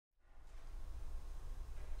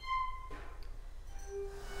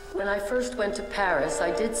When I first went to Paris,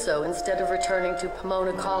 I did so instead of returning to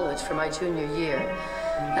Pomona College for my junior year.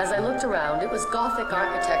 As I looked around, it was Gothic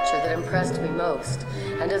architecture that impressed me most,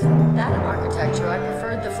 and as that architecture, I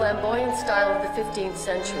preferred the flamboyant style of the 15th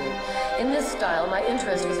century. In this style, my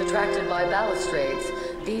interest was attracted by balustrades.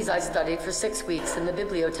 These I studied for 6 weeks in the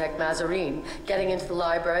Bibliothèque Mazarine, getting into the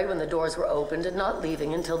library when the doors were opened and not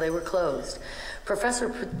leaving until they were closed. Professor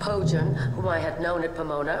Pojan, whom I had known at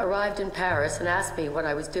Pomona, arrived in Paris and asked me what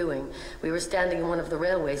I was doing. We were standing in one of the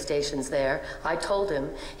railway stations there. I told him.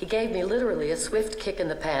 He gave me literally a swift kick in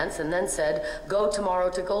the pants and then said, "Go tomorrow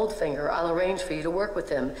to Goldfinger. I'll arrange for you to work with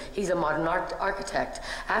him. He's a modern architect."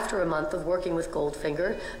 After a month of working with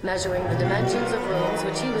Goldfinger, measuring the dimensions of rooms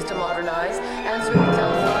which he was to modernize, answering the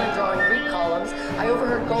telephone and drawing Greek columns, I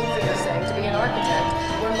overheard Goldfinger saying to be an architect,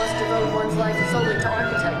 one must devote one's life solely to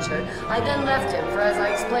architecture. I then left him, for as I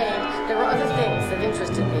explained, there were other things that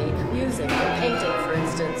interested me, music and painting, for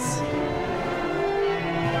instance.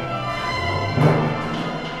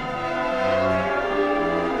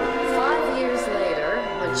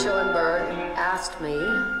 When Schoenberg asked me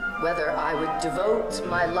whether I would devote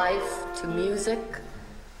my life to music,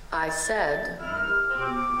 I said,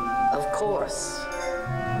 of course.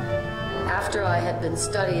 After I had been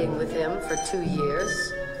studying with him for 2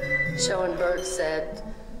 years, Schoenberg said,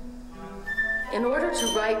 "In order to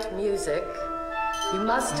write music, you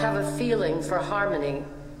must have a feeling for harmony."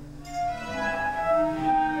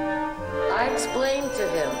 I explained to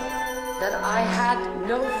him that I had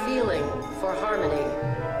no feeling for harmony.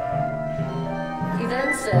 He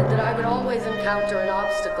then said that I would always encounter an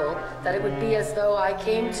obstacle, that it would be as though I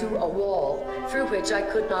came to a wall through which I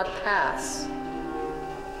could not pass.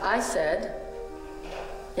 I said,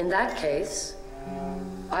 in that case,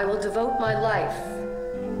 I will devote my life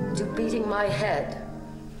to beating my head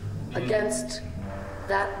against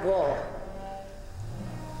that wall.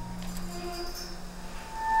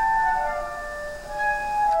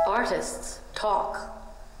 Artists talk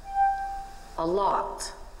a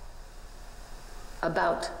lot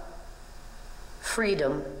about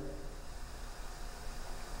freedom.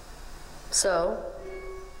 So,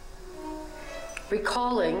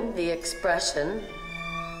 recalling the expression,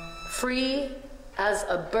 free as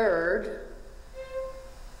a bird,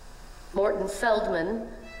 Morton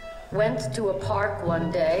Feldman went to a park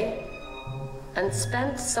one day and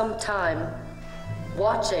spent some time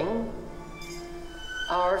watching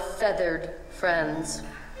our feathered friends.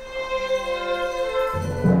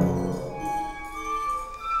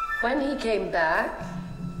 When he came back,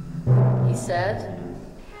 he said,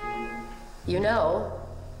 "You know,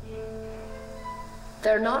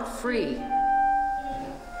 they're not free.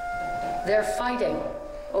 They're fighting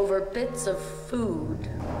over bits of food."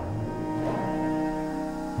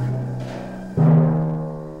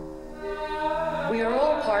 We are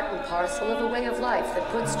all part and parcel of a way of life that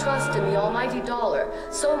puts trust in the almighty dollar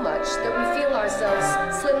so much that we feel ourselves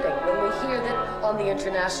slipping when we hear that on the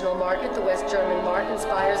international market, the West German mark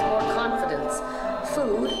inspires more confidence.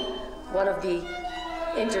 Food, one of the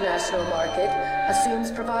international market,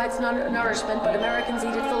 assumes provides nourishment, but Americans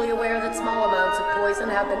eat it fully aware that small amounts of poison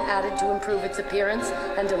have been added to improve its appearance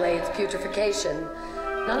and delay its putrefaction.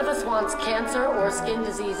 None of us wants cancer or skin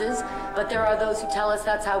diseases, but there are those who tell us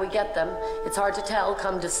that's how we get them. It's hard to tell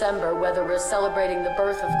come December whether we're celebrating the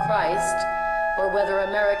birth of Christ or whether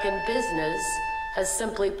American business has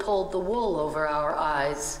simply pulled the wool over our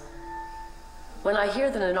eyes. When I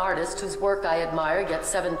hear that an artist whose work I admire gets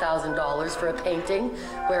 $7,000 for a painting,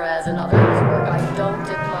 whereas another whose work I don't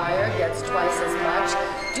admire gets twice as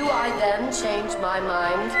much, do I then change my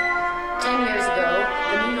mind? 10 years ago,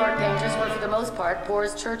 the New York painters were for the most part poor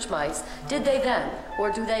as church mice. Did they then,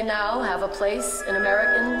 or do they now have a place in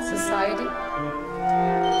American society?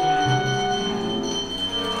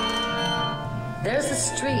 There's a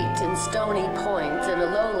street in Stony Point in a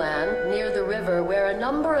lowland near the river where a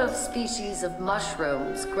number of species of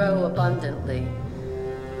mushrooms grow abundantly.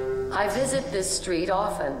 I visit this street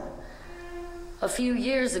often. A few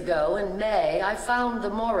years ago, in May, I found the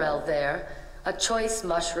morel there, a choice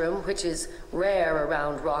mushroom which is rare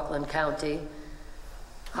around Rockland County.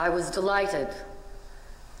 I was delighted.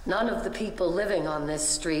 None of the people living on this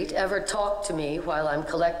street ever talk to me while I'm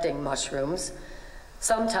collecting mushrooms.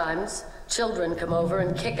 Sometimes children come over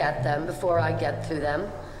and kick at them before I get to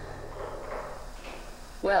them.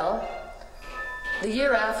 Well, the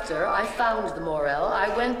year after I found the morel, I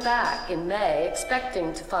went back in May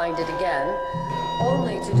expecting to find it again,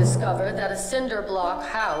 only to discover that a cinder block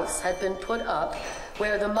house had been put up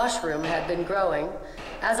where the mushroom had been growing,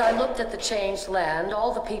 As I looked at the changed land,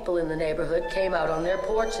 all the people in the neighborhood came out on their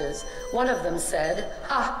porches. One of them said,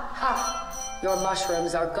 "Ha, ha, your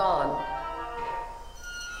mushrooms are gone."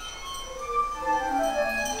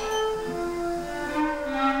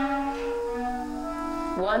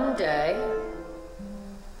 One day,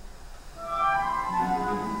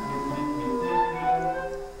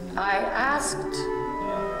 I asked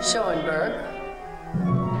Schoenberg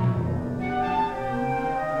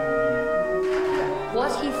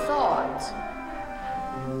what he thought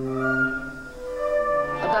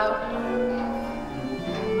about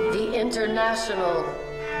the international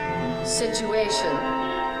situation.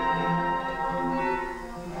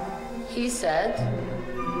 He said,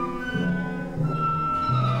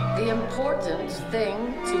 the important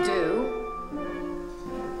thing to do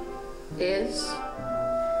is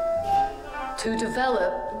to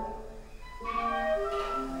develop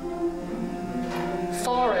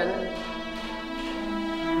foreign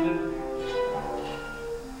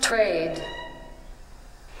trade.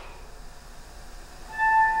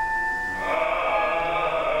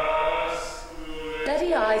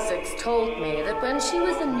 Betty Isaacs told me that when she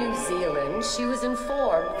was in New Zealand, she was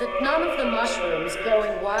informed that none of the mushrooms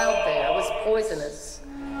growing wild there was poisonous.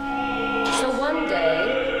 So one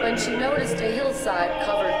day, when she noticed a hillside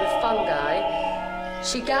covered with fungi,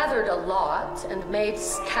 she gathered a lot and made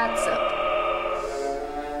catsup.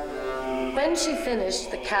 When she finished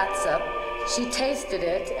the catsup, she tasted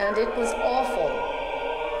it, and it was awful.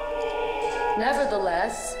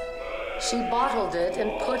 Nevertheless, she bottled it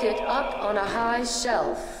and put it up on a high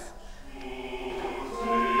shelf.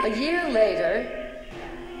 A year later,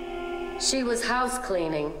 she was house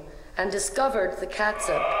cleaning and discovered the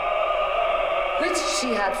catsup, which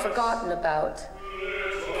she had forgotten about.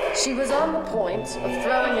 She was on the point of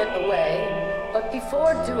throwing it away, but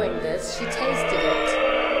before doing this, she tasted it.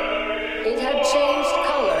 It had changed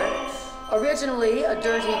color. Originally a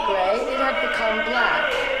dirty gray, it had become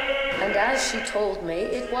black. And as she told me,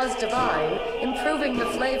 it was divine, improving the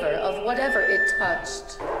flavor of whatever it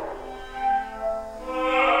touched.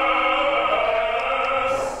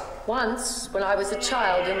 Once, when I was a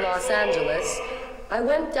child in Los Angeles, I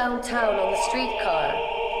went downtown on the streetcar.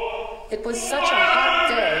 It was such a hot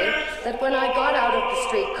day that when I got out of the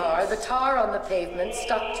streetcar, the tar on the pavement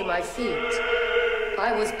stuck to my feet.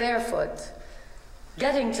 I was barefoot.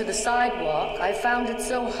 Getting to the sidewalk, I found it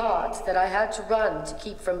so hot that I had to run to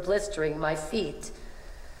keep from blistering my feet.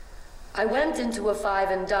 I went into a 5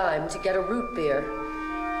 and dime to get a root beer.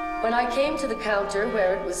 When I came to the counter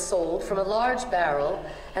where it was sold from a large barrel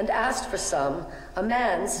and asked for some, a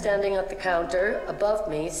man standing at the counter above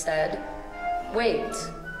me said, "Wait,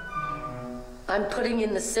 I'm putting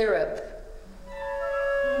in the syrup,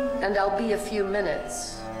 and I'll be a few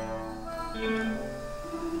minutes."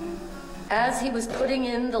 As he was putting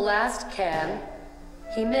in the last can,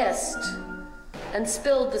 he missed and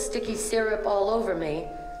spilled the sticky syrup all over me.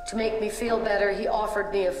 To make me feel better, he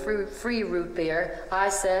offered me a free root beer. I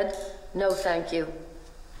said, "No, thank you."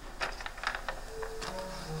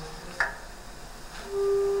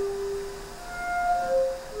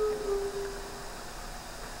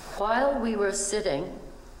 While we were sitting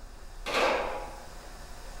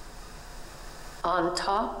on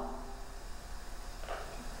top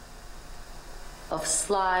of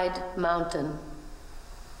Slide Mountain,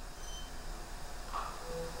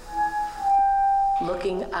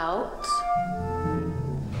 looking out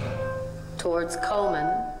towards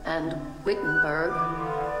Komen and Wittenberg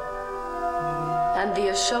and the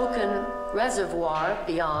Ashokan Reservoir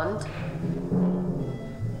beyond,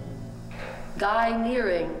 Guy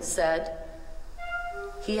Nearing said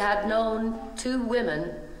he had known 2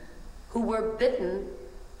 women who were bitten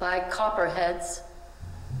by copperheads.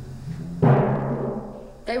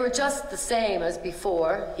 They were just the same as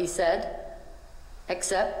before, he said,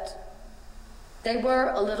 except they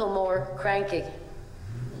were a little more cranky.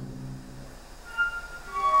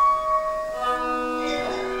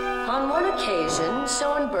 On one occasion,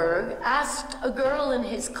 Schoenberg asked a girl in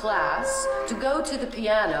his class to go to the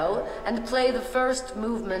piano and play the first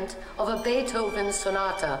movement of a Beethoven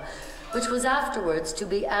sonata, which was afterwards to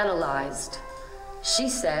be analyzed. She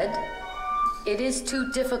said, "It is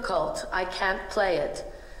too difficult, I can't play it."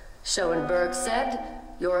 Schoenberg said,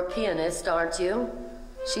 "You're a pianist, aren't you?"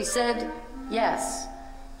 She said, "Yes."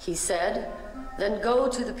 He said, "Then go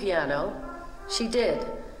to the piano." She did.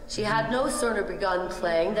 She had no sooner begun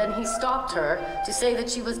playing than he stopped her to say that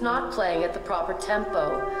she was not playing at the proper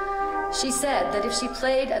tempo. She said that if she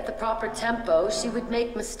played at the proper tempo, she would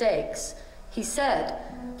make mistakes. He said,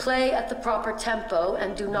 "Play at the proper tempo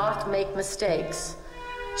and do not make mistakes."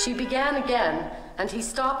 She began again, and he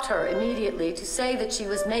stopped her immediately to say that she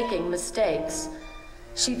was making mistakes.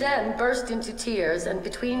 She then burst into tears and,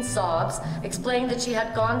 between sobs, explained that she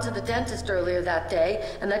had gone to the dentist earlier that day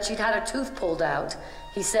and that she'd had a tooth pulled out.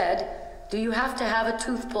 He said, "Do you have to have a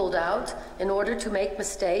tooth pulled out in order to make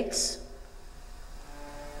mistakes?"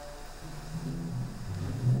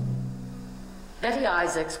 Betty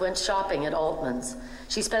Isaacs went shopping at Altman's.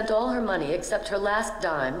 She spent all her money except her last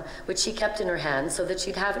dime, which she kept in her hand so that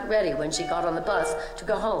she'd have it ready when she got on the bus to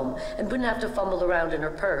go home and wouldn't have to fumble around in her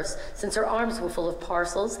purse, since her arms were full of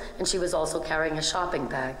parcels and she was also carrying a shopping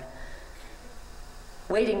bag.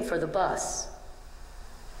 Waiting for the bus,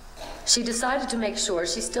 she decided to make sure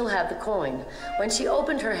she still had the coin. When she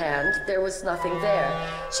opened her hand, there was nothing there.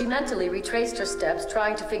 She mentally retraced her steps,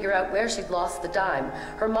 trying to figure out where she'd lost the dime.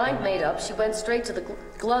 Her mind made up, she went straight to the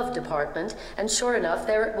glove department, and sure enough,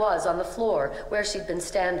 there it was on the floor where she'd been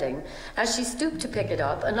standing. As she stooped to pick it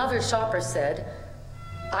up, another shopper said,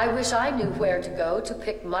 "I wish I knew where to go to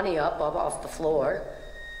pick money up off the floor."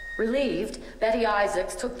 Relieved, Betty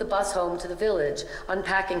Isaacs took the bus home to the village.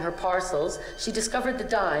 Unpacking her parcels, she discovered the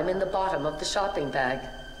dime in the bottom of the shopping bag.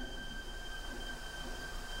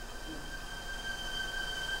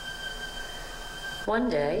 One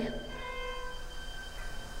day,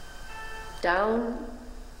 down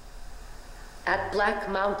at Black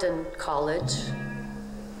Mountain College,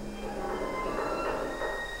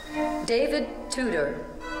 David Tudor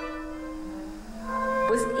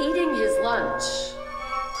was eating his lunch.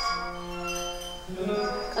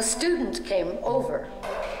 A student came over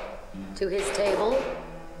to his table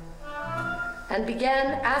and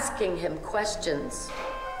began asking him questions.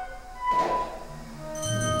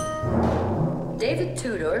 David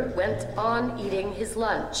Tudor went on eating his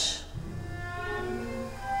lunch.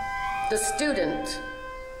 The student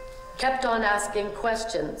kept on asking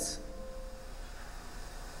questions.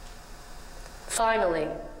 Finally,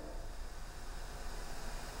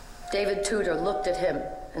 David Tudor looked at him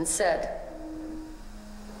and said,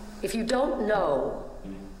 "If you don't know,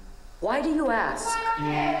 why do you ask?"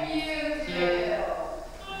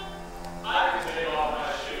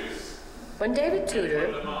 When David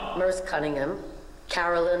Tudor, Merce Cunningham,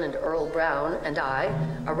 Carolyn and Earl Brown, and I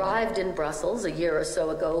arrived in Brussels a year or so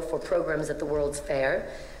ago for programs at the World's Fair,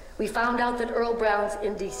 we found out that Earl Brown's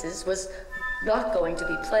Indices was not going to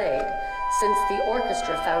be played since the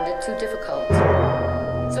orchestra found it too difficult.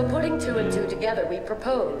 So putting two and two together, we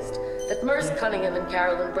proposed that Merce Cunningham and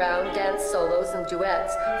Carolyn Brown dance solos and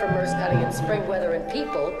duets for Merce Cunningham's Spring Weather and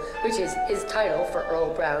People, which is his title for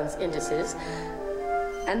Earl Brown's Indices,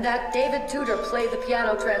 and that David Tudor play the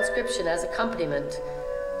piano transcription as accompaniment.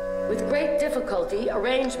 With great difficulty,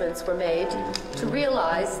 arrangements were made to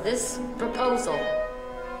realize this proposal.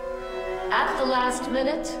 At the last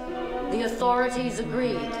minute, the authorities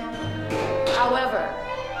agreed. However,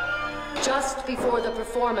 just before the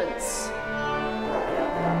performance,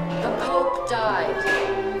 the Pope died,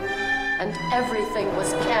 and everything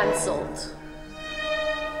was canceled.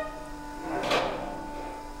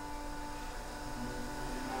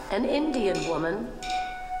 An Indian woman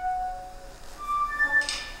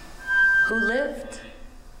who lived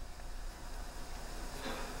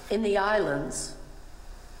in the islands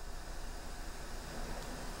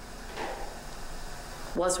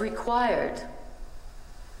was required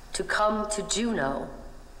to come to Juneau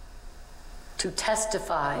to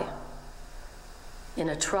testify in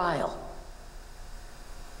a trial.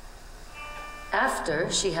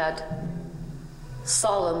 After she had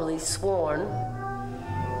solemnly sworn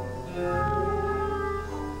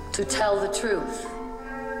to tell the truth,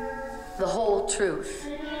 the whole truth,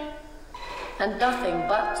 and nothing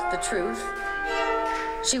but the truth,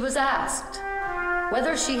 she was asked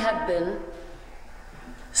whether she had been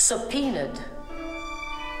subpoenaed.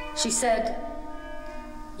 She said,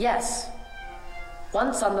 yes,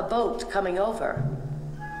 once on the boat coming over,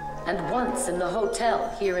 and once in the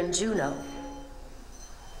hotel here in Juneau.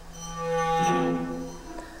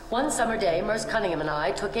 One summer day, Merce Cunningham and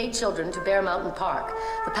I took 8 children to Bear Mountain Park.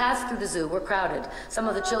 The paths through the zoo were crowded. Some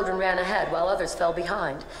of the children ran ahead while others fell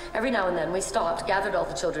behind. Every now and then we stopped, gathered all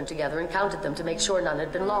the children together, and counted them to make sure none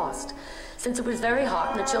had been lost. Since it was very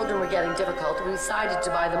hot and the children were getting difficult, we decided to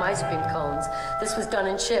buy them ice cream cones. This was done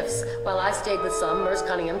in shifts. While I stayed with some, Merce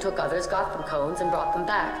Cunningham took others, got them cones, and brought them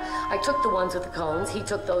back. I took the ones with the cones, he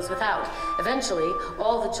took those without. Eventually,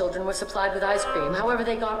 all the children were supplied with ice cream. However,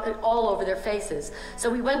 they got it all over their faces. So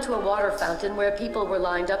we went to a water fountain where people were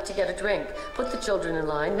lined up to get a drink, put the children in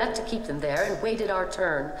line, meant to keep them there, and waited our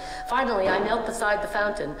turn. Finally, I knelt beside the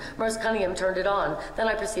fountain. Merce Cunningham turned it on. Then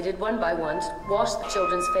I proceeded one by one to wash the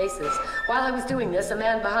children's faces. While I was doing this, a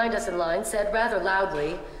man behind us in line said rather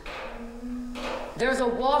loudly, There's a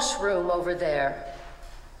washroom over there.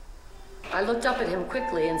 I looked up at him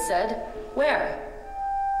quickly and said, "Where?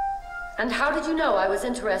 And how did you know I was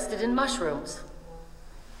interested in mushrooms?"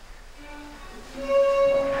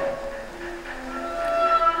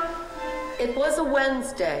 It was a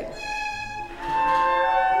Wednesday.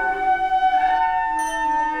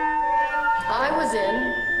 I was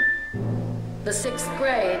in the 6th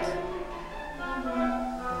grade.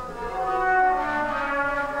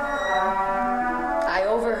 I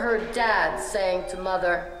overheard Dad saying to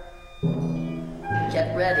Mother,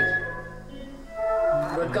 "Get ready.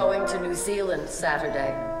 We're going to New Zealand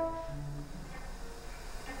Saturday."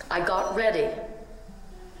 I got ready.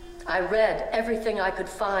 I read everything I could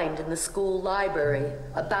find in the school library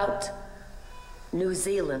about New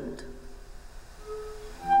Zealand.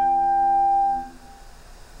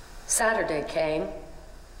 Saturday came.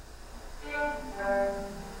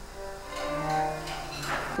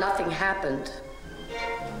 Nothing happened.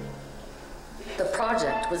 The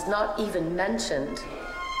project was not even mentioned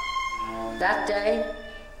that day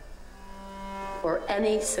or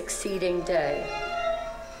any succeeding day.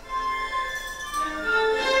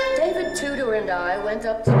 David Tudor and I went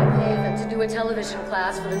up to New Haven to do a television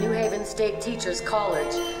class for the New Haven State Teachers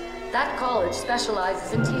College. That college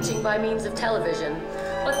specializes in teaching by means of television.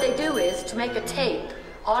 What they do is to make a tape,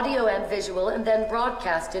 audio and visual, and then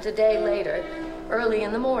broadcast it a day later, early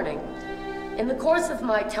in the morning. In the course of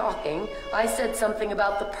my talking, I said something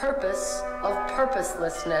about the purpose of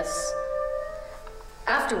purposelessness.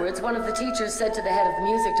 Afterwards, one of the teachers said to the head of the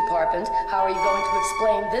music department, "How are you going to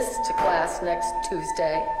explain this to class next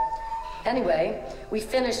Tuesday?" Anyway, we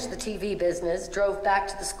finished the TV business, drove back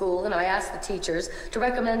to the school, and I asked the teachers to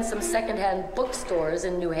recommend some secondhand bookstores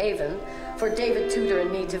in New Haven for David Tudor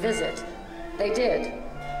and me to visit. They did.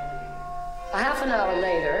 A half an hour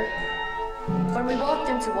later, when we walked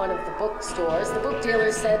into one of the bookstores, the book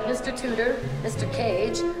dealer said, "Mr. Tudor, Mr.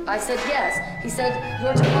 Cage?" I said, "Yes." He said,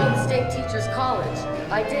 "You're to call the State Teachers College."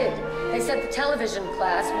 I did. They said the television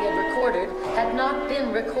class we had recorded had not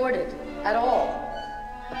been recorded at all.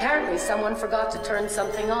 Apparently, someone forgot to turn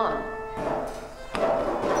something on.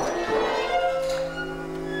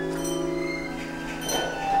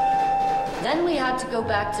 Then we had to go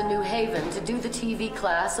back to New Haven to do the TV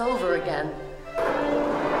class over again.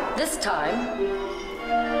 This time,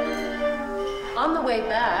 on the way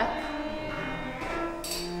back,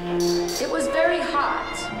 it was a very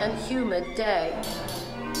hot and humid day.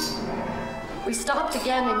 We stopped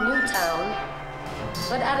again in Newtown,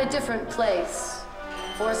 but at a different place,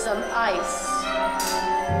 for some ice.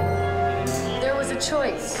 There was a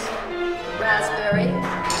choice: raspberry,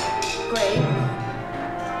 grape,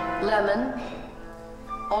 lemon,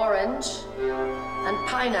 orange, and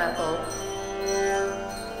pineapple.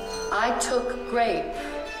 I took grape.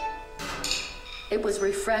 It was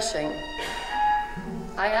refreshing.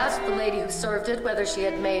 I asked the lady who served it whether she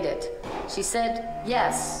had made it. She said,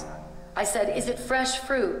 "Yes." I said, "Is it fresh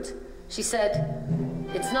fruit?" She said,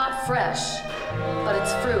 "It's not fresh, but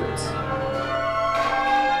it's fruit."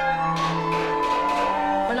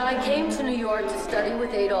 When I came to New York to study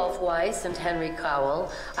with Adolph Weiss and Henry Cowell,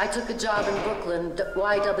 I took a job in Brooklyn,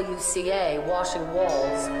 YWCA, washing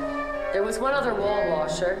walls. There was one other wall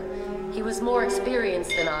washer. He was more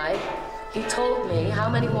experienced than I. He told me how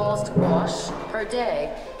many walls to wash per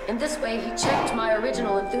day. In this way, he checked my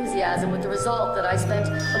original enthusiasm, with the result that I spent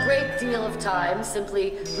a great deal of time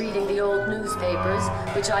simply reading the old newspapers,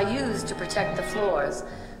 which I used to protect the floors.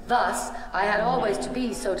 Thus, I had always to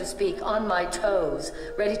be, so to speak, on my toes,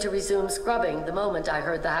 ready to resume scrubbing the moment I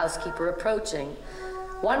heard the housekeeper approaching.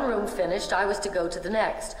 One room finished, I was to go to the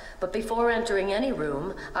next. But before entering any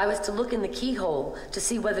room, I was to look in the keyhole to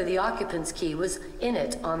see whether the occupant's key was in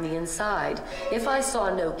it on the inside. If I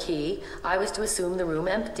saw no key, I was to assume the room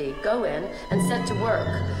empty, go in, and set to work.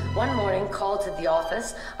 One morning, called to the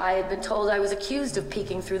office, I had been told I was accused of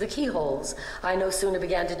peeking through the keyholes. I no sooner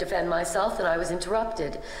began to defend myself than I was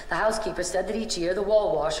interrupted. The housekeeper said that each year the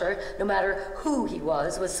wall washer, no matter who he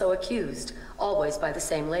was so accused, always by the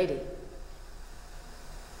same lady.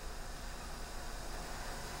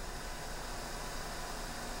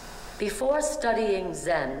 Before studying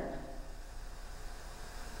Zen,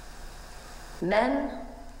 men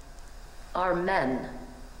are men,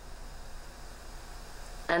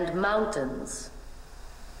 and mountains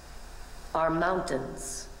are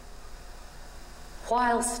mountains.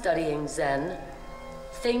 While studying Zen,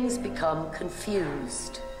 things become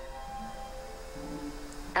confused.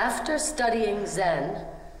 After studying Zen,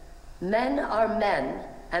 men are men,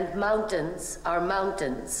 and mountains are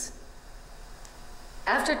mountains.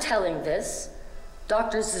 After telling this,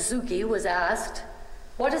 Dr. Suzuki was asked,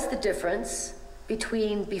 "What is the difference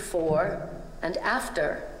between before and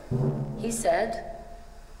after. He said,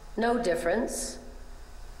 no difference.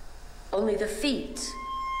 Only the feet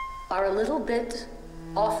are a little bit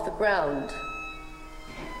off the ground.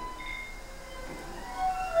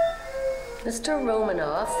 Mr.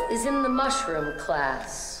 Romanoff is in the mushroom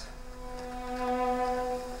class.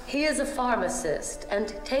 He is a pharmacist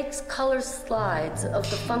and takes color slides of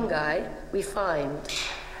the fungi we find.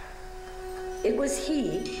 It was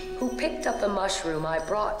he who picked up the mushroom I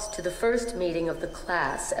brought to the first meeting of the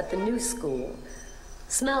class at the new school,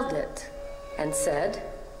 smelled it, and said,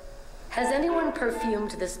 "Has anyone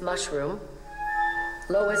perfumed this mushroom?"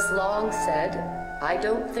 Lois Long said, "I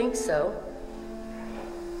don't think so."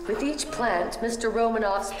 With each plant, Mr.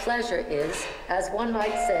 Romanoff's pleasure is, as one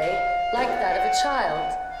might say, like that of a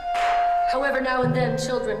child. However, now and then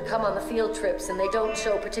children come on the field trips and they don't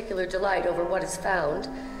show particular delight over what is found.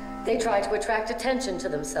 They try to attract attention to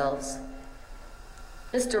themselves.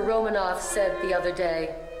 Mr. Romanoff said the other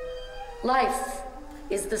day, "Life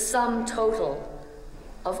is the sum total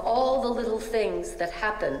of all the little things that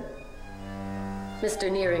happen."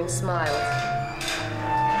 Mr. Nearing smiled.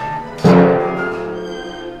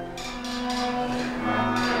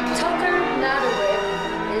 Tucker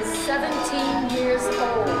Madelyn is 17 years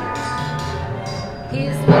old. He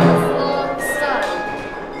is Lois Long's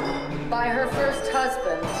son by her first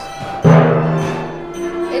husband.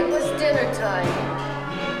 It was dinner time.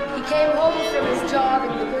 He came home from his job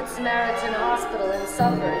in the Good Samaritan Hospital in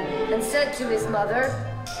Suffolk and said to his mother,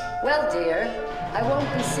 "Well, dear, I won't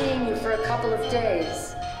be seeing you for a couple of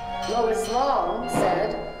days." Lois Long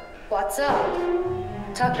said, "What's up?"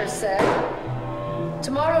 Tucker said,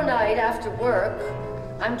 "Tomorrow night after work,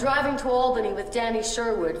 I'm driving to Albany with Danny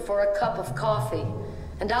Sherwood for a cup of coffee,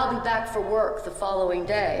 and I'll be back for work the following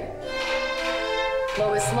day."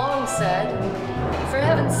 Lois Long said, "For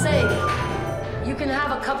heaven's sake, you can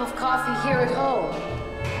have a cup of coffee here at home."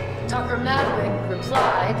 Tucker Madwick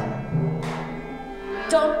replied,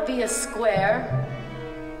 "Don't be a square.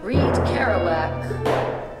 Read Kerouac."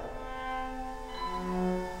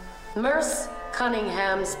 Merce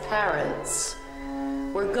Cunningham's parents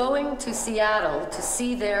were going to Seattle to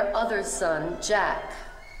see their other son, Jack.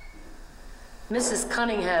 Mrs.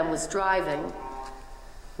 Cunningham was driving.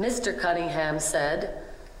 Mr. Cunningham said,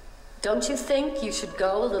 "Don't you think you should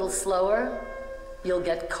go a little slower? You'll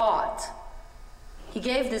get caught." He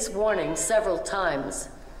gave this warning several times.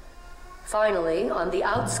 Finally, on the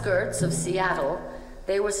outskirts of Seattle,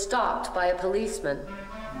 they were stopped by a policeman.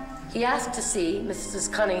 He asked to see Mrs.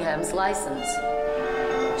 Cunningham's license.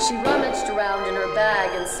 She rummaged around in her bag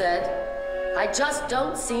and said, "I just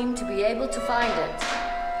don't seem to be able to find it."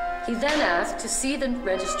 He then asked to see the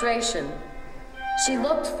registration. She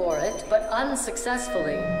looked for it, but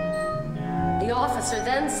unsuccessfully. The officer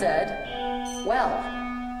then said, "Well,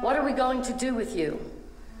 what are we going to do with you?"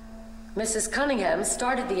 Mrs. Cunningham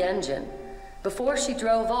started the engine. Before she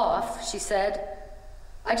drove off, she said,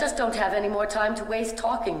 "I just don't have any more time to waste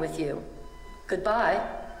talking with you. Goodbye."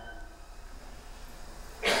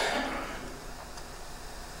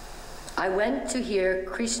 I went to hear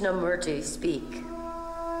Krishnamurti speak.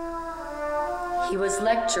 He was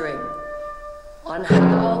lecturing on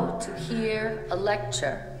how to hear a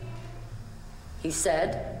lecture. He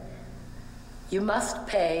said, "You must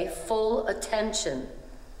pay full attention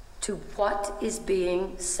to what is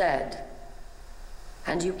being said,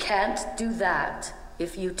 and you can't do that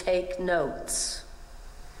if you take notes."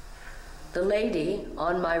 The lady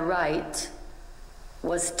on my right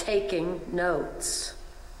was taking notes.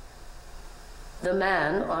 The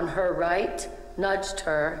man on her right nudged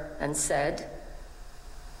her and said,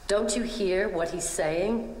 "Don't you hear what he's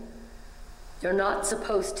saying? You're not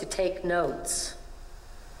supposed to take notes."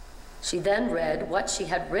 She then read what she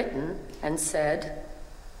had written and said,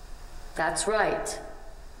 "That's right.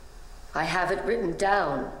 I have it written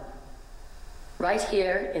down, right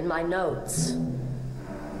here in my notes."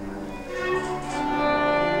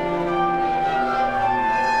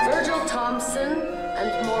 Virgil Thompson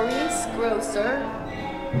and Maurice Grosser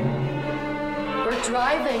were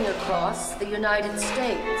driving across the United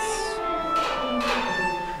States.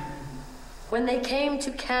 When they came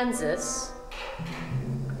to Kansas,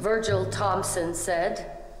 Virgil Thompson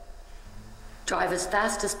said, "Drive as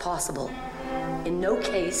fast as possible. In no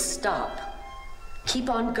case, stop. Keep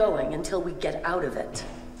on going until we get out of it."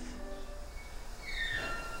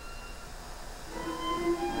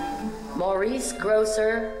 Maurice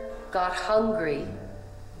Grosser got hungry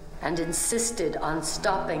and insisted on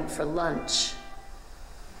stopping for lunch.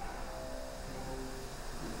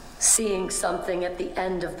 Seeing something at the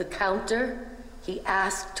end of the counter, he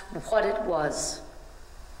asked what it was.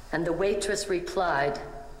 And the waitress replied,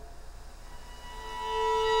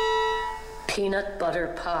 "Peanut butter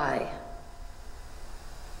pie."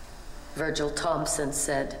 Virgil Thompson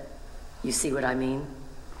said, "You see what I mean?"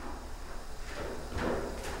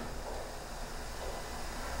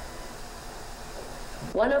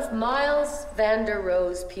 One of Miles van der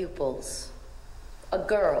Rohe's pupils, a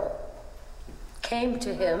girl, came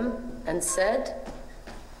to him and said,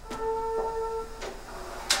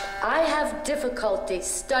 "I have difficulty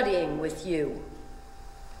studying with you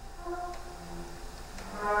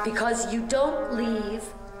because you don't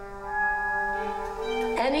leave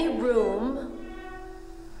any room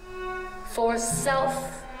for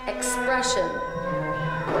self-expression."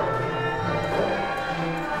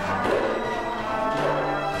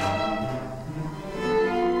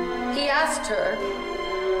 He asked her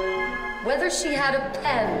whether she had a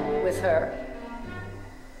pen with her.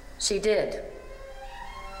 She did.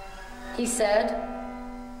 He said,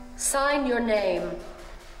 "Sign your name."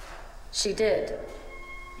 She did.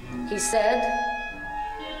 He said,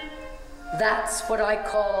 "That's what I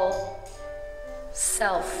call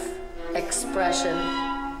self-expression."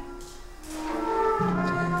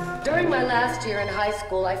 During my last year in high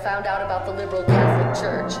school, I found out about the liberal Catholic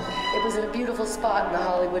Church. It was in a beautiful spot in the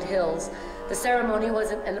Hollywood Hills. The ceremony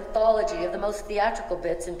was an anthology of the most theatrical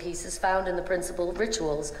bits and pieces found in the principal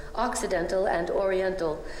rituals, Occidental and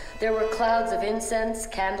Oriental. There were clouds of incense,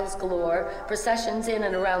 candles galore, processions in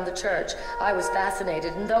and around the church. I was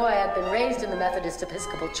fascinated, and though I had been raised in the Methodist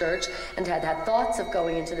Episcopal Church and had had thoughts of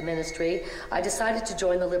going into the ministry, I decided to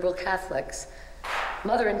join the liberal Catholics.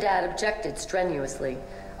 Mother and Dad objected strenuously.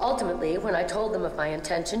 Ultimately, when I told them of my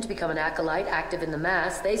intention to become an acolyte active in the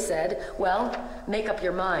Mass, they said, "Well, make up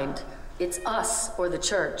your mind. It's us or the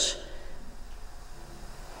church."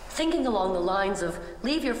 Thinking along the lines of,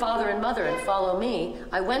 "Leave your father and mother and follow me,"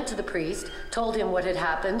 I went to the priest, told him what had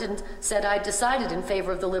happened, and said I'd decided in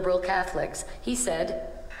favor of the liberal Catholics. He said,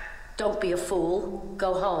 "Don't be a fool.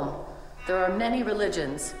 Go home. There are many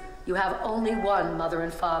religions. You have only one mother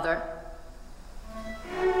and father."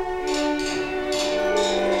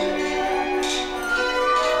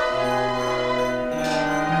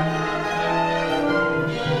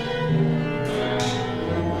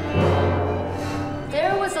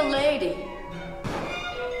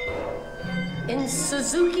 In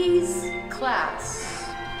Suzuki's class,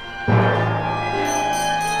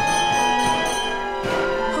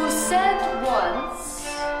 who said once,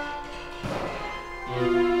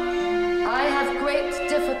 "I have great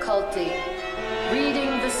difficulty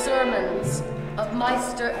reading the sermons of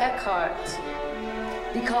Meister Eckhart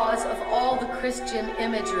because of all the Christian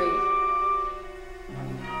imagery."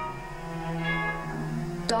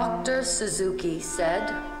 Dr. Suzuki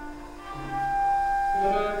said,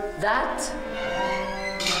 "That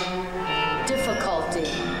difficulty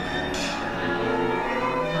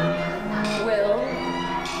will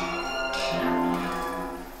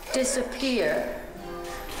disappear."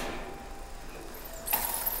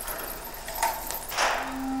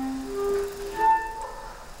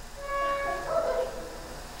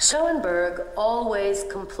 Schoenberg always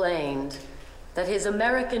complained that his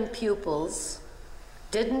American pupils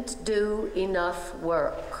didn't do enough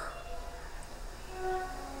work.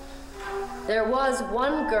 There was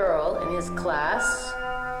one girl in his class,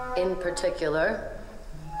 in particular,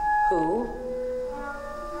 who,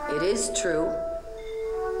 it is true,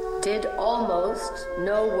 did almost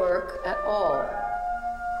no work at all.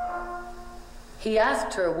 He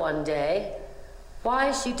asked her one day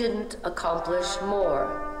why she didn't accomplish more.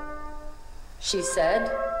 She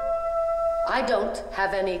said, "I don't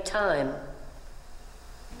have any time."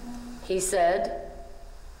 He said,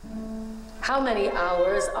 "How many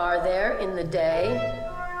hours are there in the day?"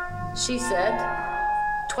 She said,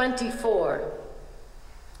 24.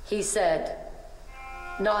 He said,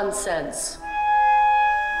 "Nonsense.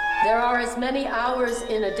 There are as many hours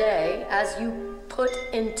in a day as you put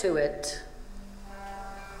into it."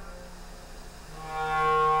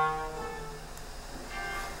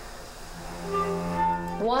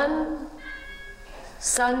 One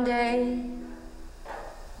Sunday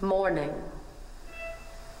morning,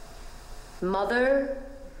 Mother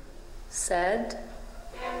said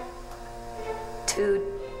to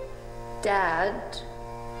Dad,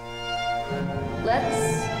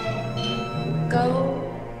 "Let's go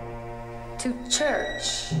to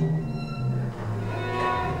church."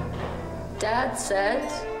 Dad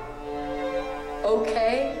said,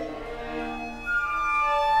 "Okay."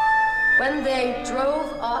 When they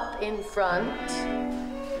drove up in front,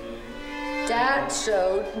 Dad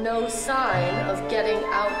showed no sign of getting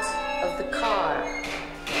out of the car.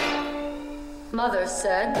 Mother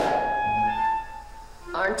said,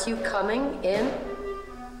 Aren't you coming in?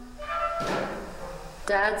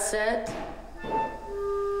 Dad said,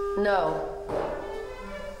 no.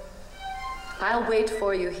 I'll wait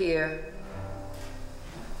for you here.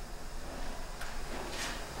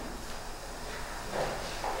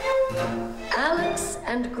 Alex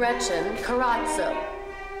and Gretchen Carazzo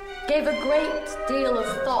gave a great deal of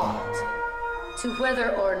thought to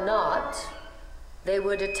whether or not they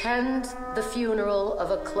would attend the funeral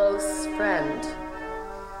of a close friend.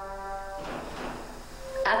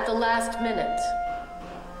 At the last minute,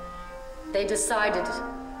 they decided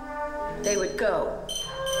they would go.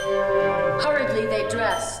 Hurriedly they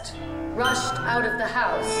dressed, rushed out of the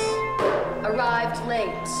house, arrived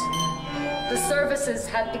late. The services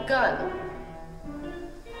had begun.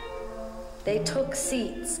 They took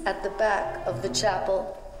seats at the back of the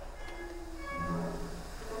chapel.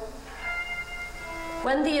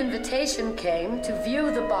 When the invitation came to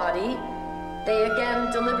view the body, they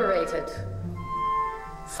again deliberated,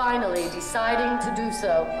 finally deciding to do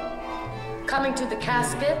so. Coming to the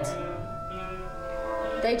casket,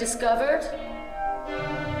 they discovered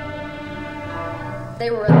they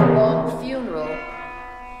were at the wrong funeral.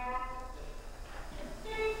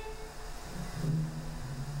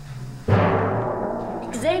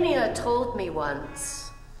 Xenia told me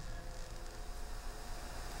once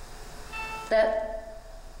that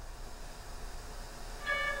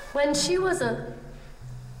when she was a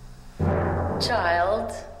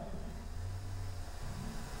child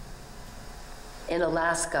in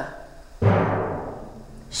Alaska,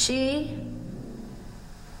 she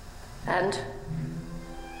and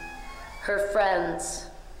her friends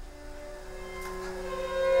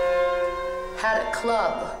had a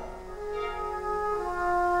club,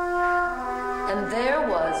 and there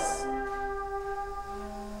was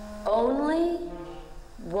only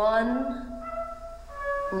one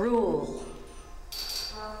rule: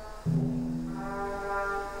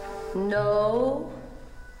 no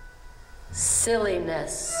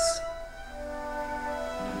silliness.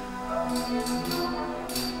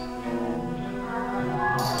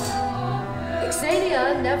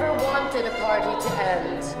 Xenia never wanted a party to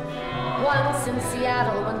end. Once in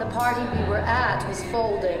Seattle, when the party we were at was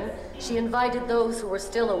folding, she invited those who were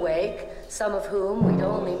still awake, some of whom we'd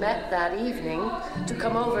only met that evening, to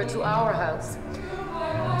come over to our house.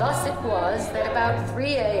 Thus it was that about 3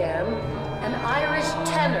 a.m., an Irish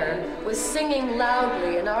tenor was singing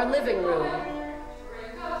loudly in our living room.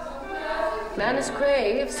 Manus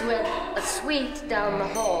Graves, who had a suite down the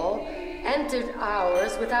hall, entered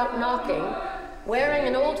ours without knocking, wearing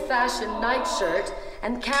an old-fashioned nightshirt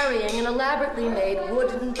and carrying an elaborately made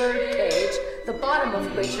wooden birdcage, the bottom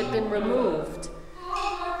of which had been removed.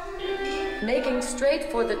 Making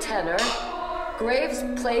straight for the tenor, Graves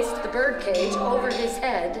placed the birdcage over his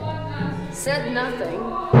head, said nothing,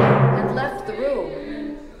 and left the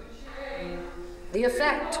room. The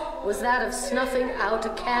effect was that of snuffing out a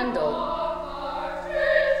candle.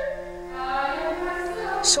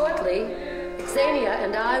 Shortly, Xenia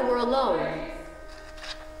and I were alone.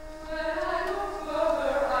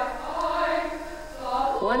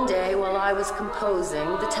 One day, while I was composing,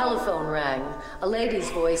 the telephone rang. A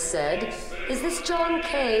lady's voice said, "Is this John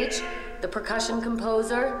Cage, the percussion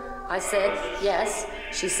composer?" I said, "Yes."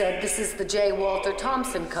 She said, "This is the J. Walter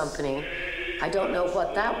Thompson Company." I don't know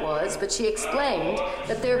what that was, but she explained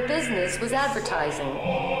that their business was advertising.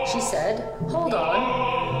 She said, "Hold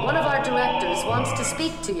on, one of our directors wants to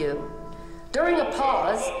speak to you." During a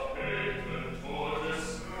pause,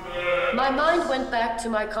 my mind went back to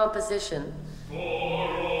my composition.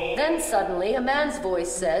 Then suddenly a man's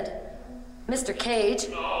voice said, "Mr. Cage,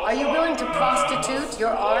 are you willing to prostitute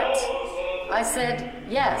your art?" I said,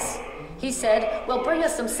 "Yes." He said, "Well, bring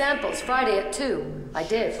us some samples Friday at 2. I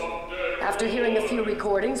did. After hearing a few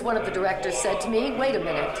recordings, one of the directors said to me, "Wait a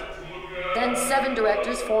minute." Then 7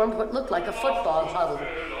 directors formed what looked like a football huddle.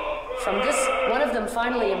 From this, one of them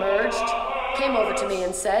finally emerged, came over to me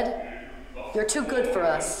and said, "You're too good for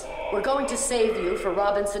us. We're going to save you for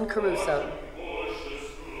Robinson Crusoe."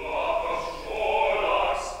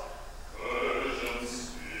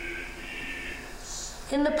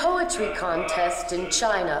 In the poetry contest in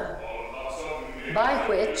China, by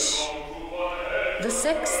which the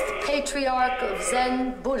 6th patriarch of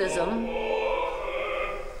Zen Buddhism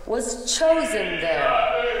was chosen there,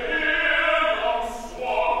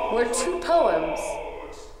 were 2 poems.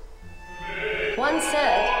 One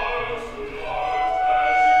said,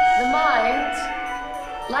 "The mind,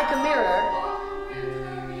 like a mirror,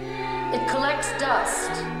 it collects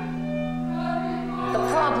dust. The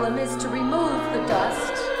problem is to remove the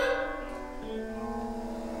dust."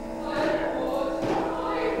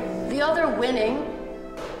 The other winning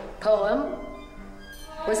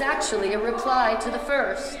actually a reply to the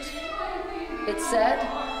first. It said,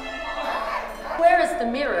 "Where is the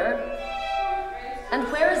mirror? And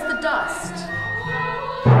where is the dust?"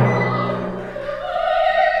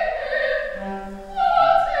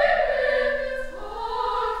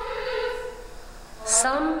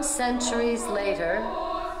 Some centuries later,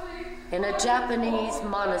 in a Japanese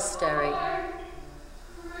monastery,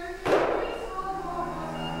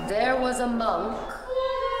 there was a monk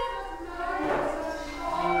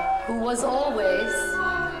who was always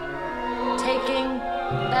taking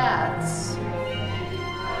baths.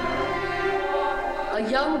 A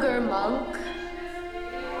younger monk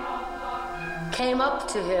came up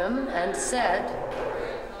to him and said,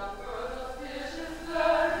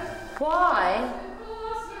 "Why,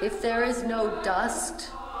 if there is no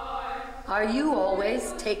dust, are you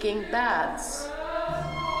always taking baths?"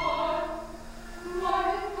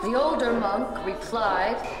 The older monk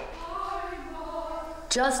replied,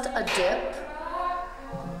 "Just a dip.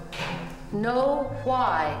 No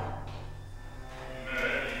why."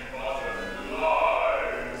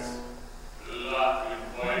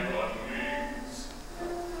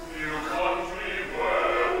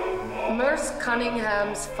 Merce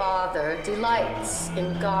Cunningham's father delights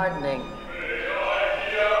in gardening.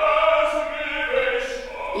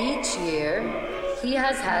 Each year, he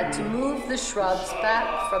has had to move the shrubs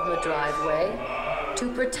back from the driveway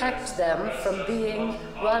to protect them from being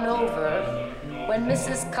run over when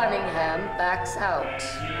Mrs. Cunningham backs out.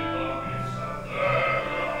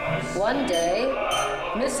 One day,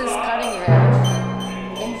 Mrs. Cunningham,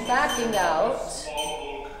 in backing out,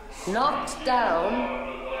 knocked down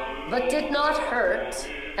but did not hurt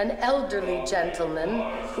an elderly gentleman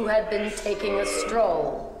who had been taking a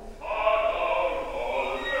stroll.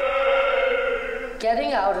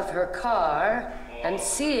 Getting out of her car and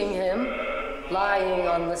seeing him lying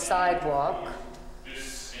on the sidewalk,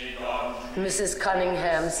 Mrs.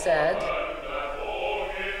 Cunningham said,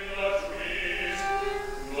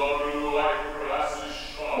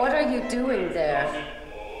 "What are you doing there?"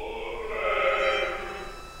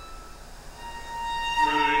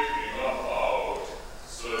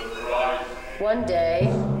 One day,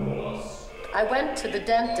 I went to the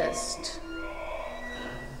dentist.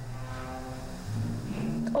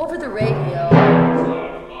 Over the radio,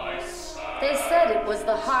 they said it was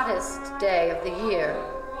the hottest day of the year.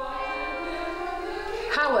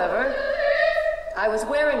 However, I was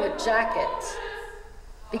wearing a jacket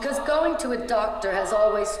because going to a doctor has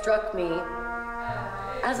always struck me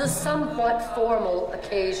as a somewhat formal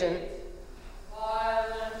occasion.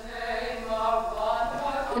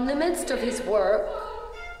 In the midst of his work,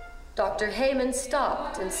 Dr. Heyman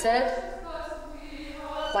stopped and said,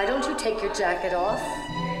 "Why don't you take your jacket off?"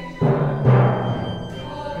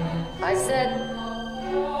 I said,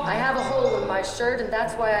 "I have a hole in my shirt and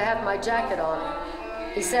that's why I have my jacket on."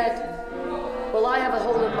 He said, "Well, I have a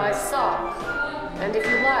hole in my sock, and if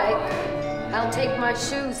you like, I'll take my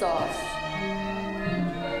shoes off."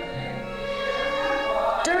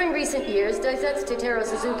 During recent years, Daisetsu Teitaro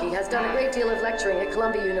Suzuki has done a great deal of lecturing at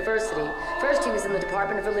Columbia University. First, he was in the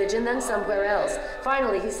Department of Religion, then somewhere else.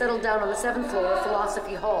 Finally, he settled down on the 7th floor of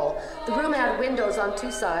Philosophy Hall. The room had windows on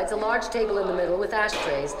two sides, a large table in the middle with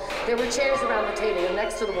ashtrays. There were chairs around the table and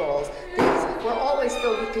next to the walls. These were always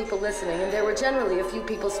filled with people listening, and there were generally a few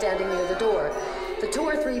people standing near the door. The 2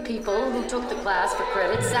 or 3 people who took the class for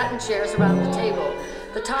credit sat in chairs around the table.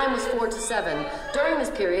 The time was 4 to 7. During this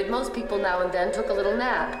period, most people now and then took a little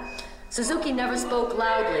nap. Suzuki never spoke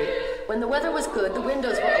loudly. When the weather was good, the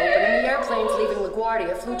windows were open and the airplanes leaving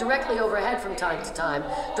LaGuardia flew directly overhead from time to time,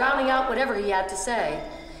 drowning out whatever he had to say.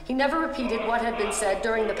 He never repeated what had been said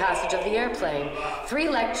during the passage of the airplane. 3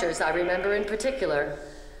 lectures I remember in particular.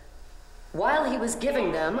 While he was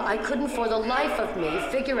giving them, I couldn't for the life of me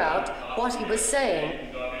figure out what he was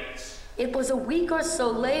saying. It was a week or so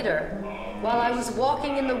later, while I was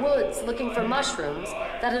walking in the woods looking for mushrooms,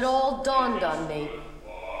 that it all dawned on me.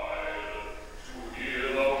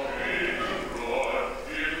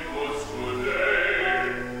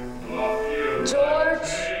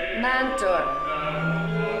 George Mantor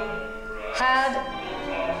had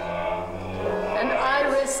an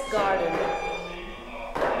iris garden,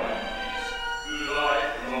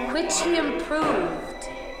 which he improved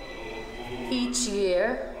each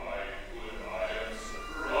year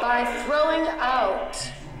by throwing out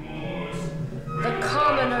the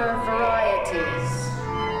commoner varieties.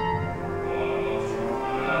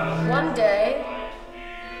 One day,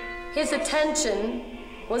 his attention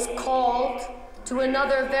was called to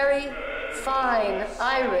another very fine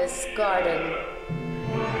iris garden.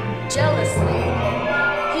 Jealously,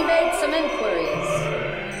 he made some inquiries.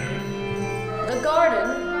 The garden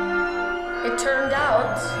it turned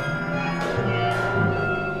out,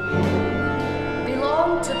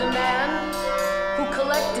 belonged to the man who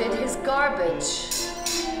collected his garbage.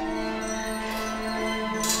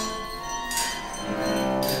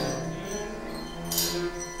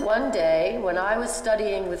 One day, when I was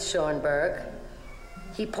studying with Schoenberg,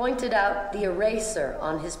 he pointed out the eraser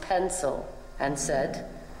on his pencil and said,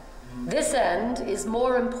 "This end is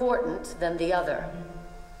more important than the other."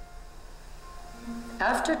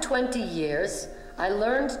 After 20 years, I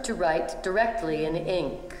learned to write directly in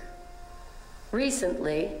ink.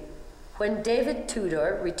 Recently, when David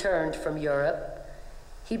Tudor returned from Europe,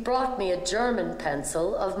 he brought me a German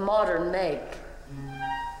pencil of modern make.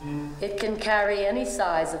 It can carry any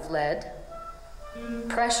size of lead.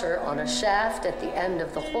 Pressure on a shaft at the end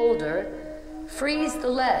of the holder frees the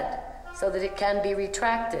lead so that it can be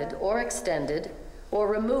retracted or extended or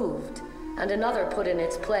removed and another put in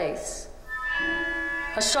its place.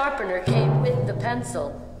 A sharpener came with the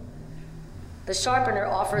pencil. The sharpener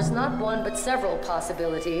offers not one but several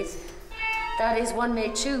possibilities. That is, one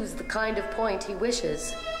may choose the kind of point he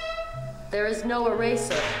wishes. There is no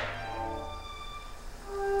eraser.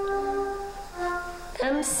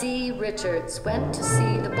 M.C. Richards went to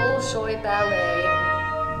see the Bolshoi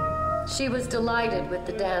Ballet. She was delighted with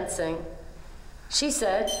the dancing. She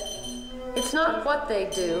said, "It's not what they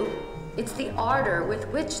do, it's the ardor with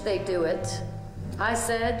which they do it." I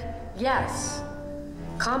said, "Yes.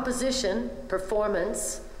 Composition,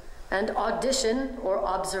 performance, and audition or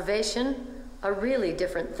observation are really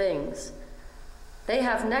different things. They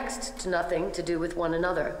have next to nothing to do with one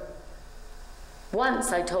another."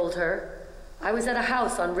 Once, I told her, I was at a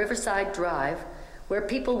house on Riverside Drive where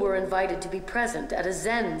people were invited to be present at a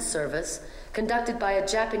Zen service conducted by a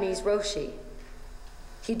Japanese Roshi.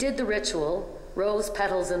 He did the ritual, rose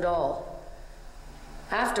petals and all.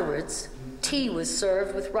 Afterwards, tea was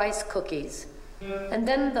served with rice cookies, and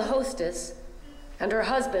then the hostess and her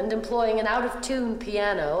husband, employing an out-of-tune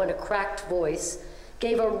piano and a cracked voice,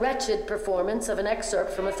 gave a wretched performance of an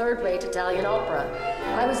excerpt from a third-rate Italian opera.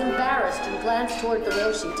 I was embarrassed and glanced toward the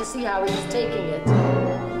Roshi to see how he was taking it.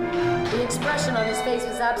 The expression on his face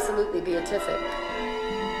was absolutely beatific.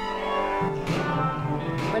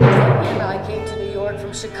 When Ethan and I came to New York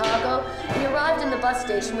from Chicago, we arrived in the bus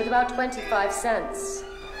station with about 25 cents.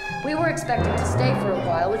 We were expecting to stay for a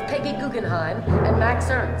while with Peggy Guggenheim and Max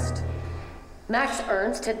Ernst. Max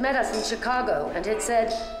Ernst had met us in Chicago and had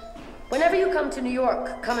said, "Whenever you come to New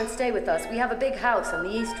York, come and stay with us. We have a big house on the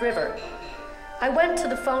East River." I went to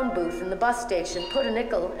the phone booth in the bus station, put a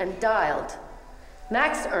nickel, and dialed.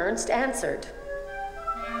 Max Ernst answered.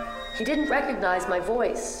 He didn't recognize my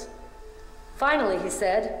voice. Finally, he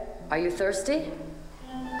said, "Are you thirsty?"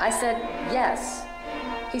 I said, "Yes."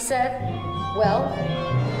 He said, "Well,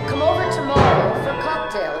 come over tomorrow for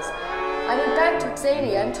cocktails." I went back to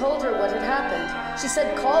Xenia and told her what had happened. She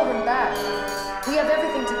said, "Call him back. We have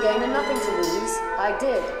everything to gain and nothing to lose." I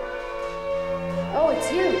did. "Oh, it's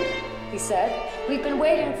you," he said. "We've been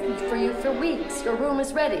waiting for you for weeks. Your room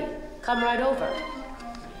is ready. Come right over."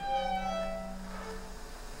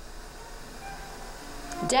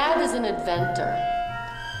 Dad is an inventor.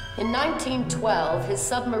 In 1912, his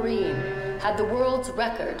submarine had the world's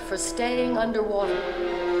record for staying underwater.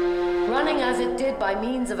 Running as it did by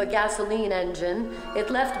means of a gasoline engine, it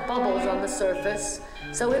left bubbles on the surface,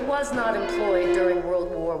 so it was not employed during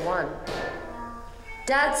World War I.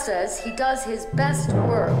 Dad says he does his best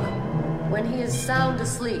work when he is sound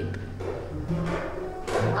asleep.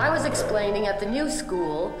 I was explaining at the new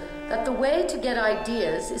school that the way to get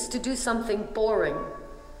ideas is to do something boring.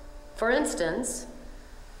 For instance,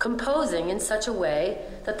 composing in such a way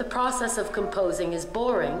that the process of composing is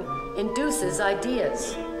boring induces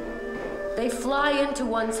ideas. They fly into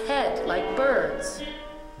one's head like birds.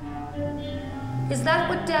 Is that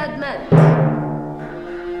what Dad meant?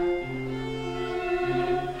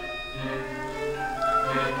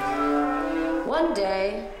 One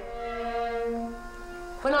day,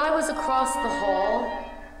 when I was across the hall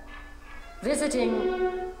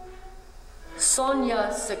visiting Sonia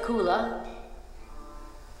Sekula,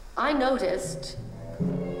 I noticed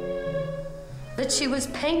that she was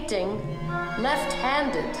painting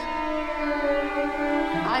left-handed.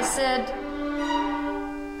 I said,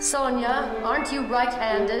 "Sonia, aren't you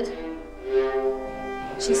right-handed?"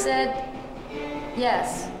 She said,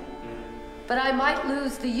 "Yes, but I might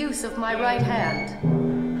lose the use of my right hand.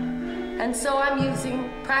 And so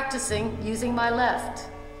I'm practicing using my left."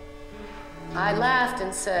 I laughed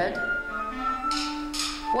and said,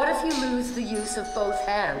 "What if you lose the use of both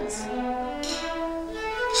hands?"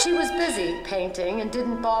 She was busy painting and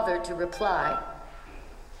didn't bother to reply.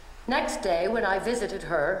 Next day, when I visited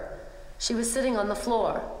her, She was sitting on the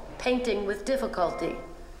floor, painting with difficulty,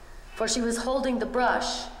 for she was holding the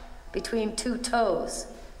brush between 2 toes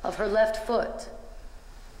of her left foot.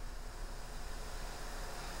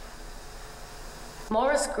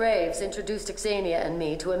 Morris Graves introduced Xenia and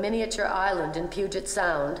me to a miniature island in Puget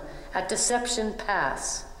Sound at Deception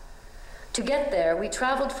Pass. To get there, we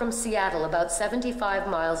traveled from Seattle about 75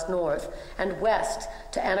 miles north and west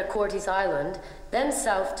to Anacortes Island, then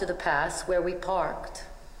south to the pass where we parked.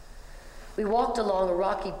 We walked along a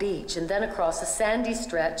rocky beach and then across a sandy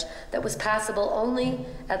stretch that was passable only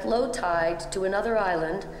at low tide to another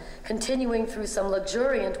island, continuing through some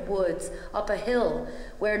luxuriant woods up a hill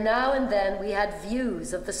where now and then we had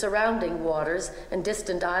views of the surrounding waters and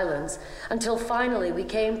distant islands, until finally we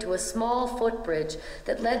came to a small footbridge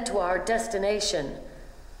that led to our destination,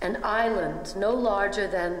 an island no larger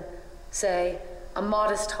than, say, a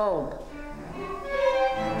modest home.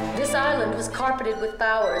 This island was carpeted with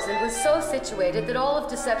bowers and was so situated that all of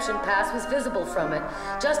Deception Pass was visible from it,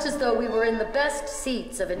 just as though we were in the best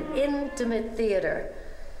seats of an intimate theater.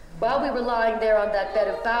 While we were lying there on that bed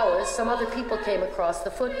of bowers, some other people came across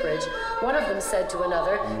the footbridge. One of them said to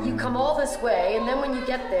another, "You come all this way, and then when you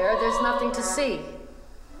get there, there's nothing to see."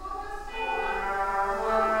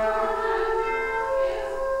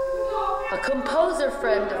 A composer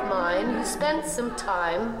friend of mine who spent some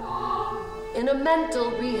time in a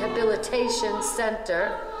mental rehabilitation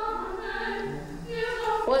center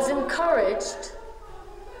was encouraged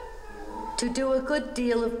to do a good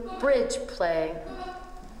deal of bridge playing.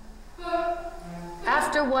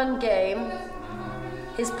 After one game,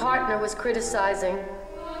 his partner was criticizing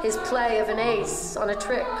his play of an ace on a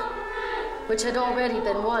trick, which had already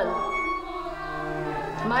been won.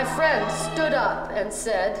 My friend stood up and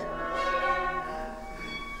said,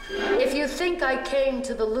 "If you think I came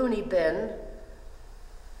to the loony bin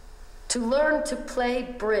to learn to play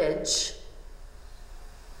bridge,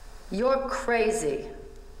 you're crazy."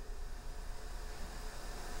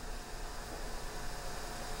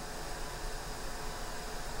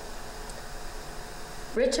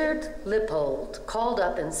 Richard Lippold called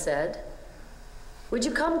up and said, "Would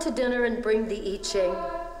you come to dinner and bring the I Ching?"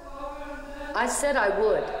 I said I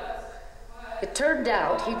would. It turned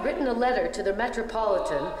out he'd written a letter to the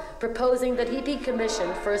Metropolitan proposing that he be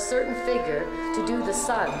commissioned for a certain figure to do the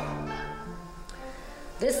sun.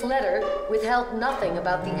 This letter withheld nothing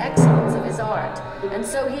about the excellence of his art, and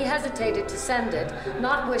so he hesitated to send it,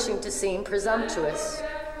 not wishing to seem presumptuous.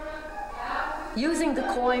 Using the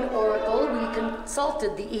coin oracle, we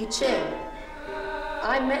consulted the I Ching.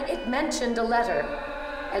 It mentioned a letter.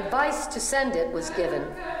 Advice to send it was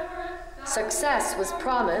given. Success was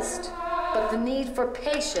promised, but the need for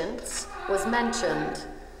patience was mentioned.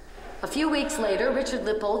 A few weeks later, Richard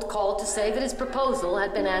Lippold called to say that his proposal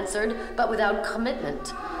had been answered, but without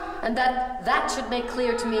commitment, and that should make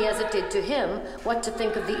clear to me, as it did to him, what to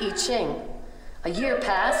think of the I Ching. A year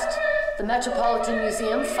passed. The Metropolitan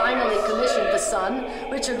Museum finally commissioned the sun.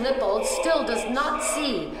 Richard Lippold still does not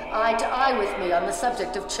see eye to eye with me on the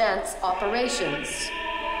subject of chance operations.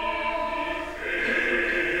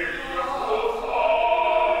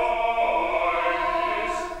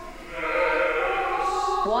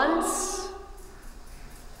 Once,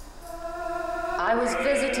 I was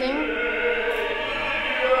visiting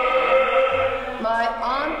my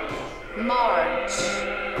Aunt Marge.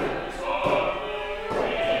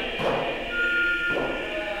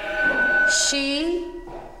 She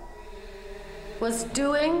was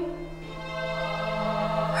doing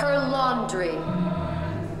her laundry.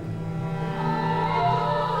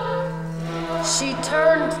 She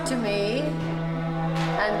turned to me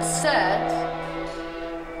and said,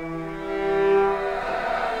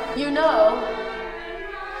 "You know,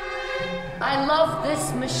 I love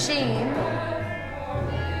this machine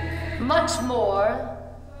much more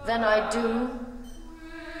than I do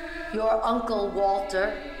your Uncle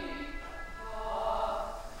Walter."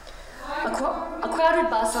 A crowded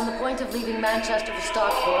bus on the point of leaving Manchester for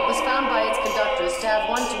Stockport was found by its conductors to have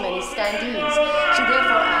one too many standees. She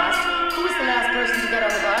therefore asked, "Who was the last person to get on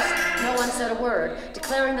the bus?" No one said a word.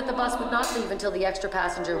 Declaring that the bus would not leave until the extra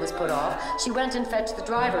passenger was put off, she went and fetched the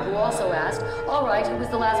driver, who also asked, "All right, who was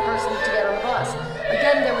the last person to get on the bus?"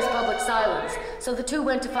 Again there was public silence, so the two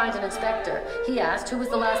went to find an inspector. He asked who was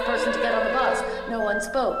the last person to get on the bus. No one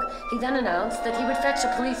spoke. He then announced that he would fetch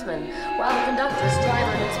a policeman. While the conductors,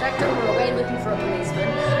 driver, and inspector were away looking for a policeman,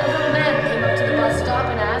 a little man came up to the bus stop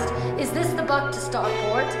and asked, "Is this the buck to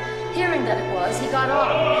Stockport?" Hearing that it was, he got on.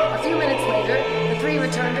 A few minutes later, the three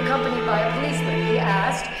returned accompanied by a policeman. He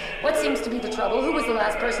asked, What seems to be the trouble? Who was the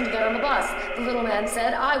last person to get on the bus? The little man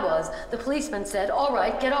said, I was. The policeman said, all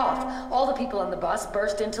right, get off. All the people on the bus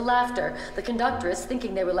burst into laughter. The conductress,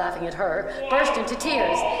 thinking they were laughing at her, burst into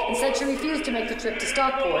tears and said she refused to make the trip to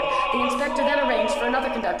Stockport. The inspector then arranged for another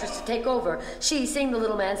conductress to take over. She, seeing the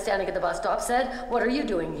little man standing at the bus stop, said, what are you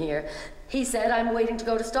doing here? He said, I'm waiting to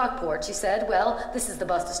go to Stockport. She said, well, this is the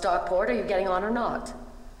bus to Stockport. Are you getting on or not?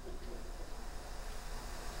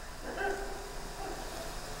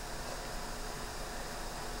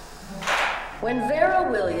 When Vera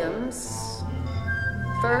Williams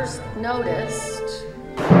first noticed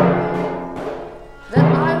that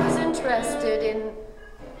I was interested in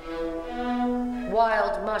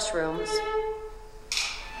wild mushrooms,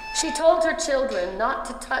 she told her children not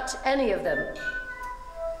to touch any of them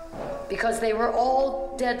because they were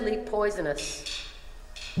all deadly poisonous.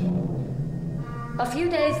 A few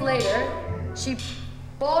days later, she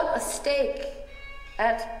bought a steak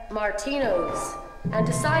at Martino's and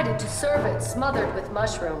decided to serve it smothered with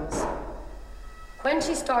mushrooms. When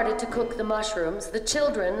she started to cook the mushrooms, the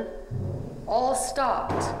children all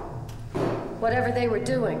stopped whatever they were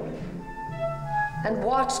doing and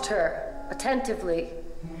watched her attentively.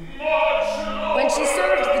 When she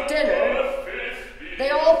served the dinner,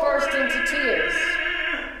 they all burst into tears.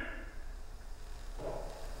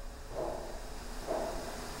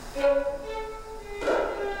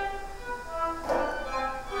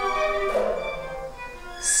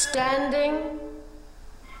 Standing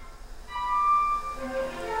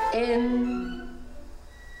in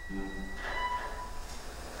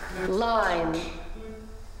line,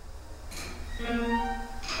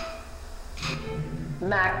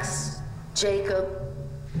 Max Jacob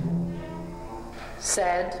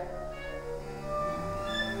said,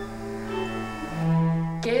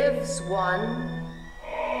 gives one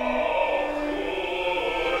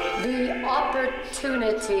the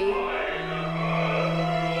opportunity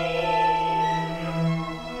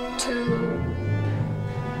to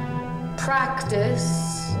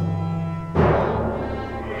practice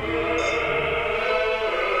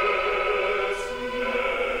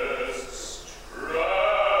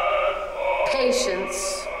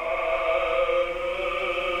patience.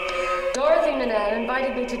 Dorothy Nanan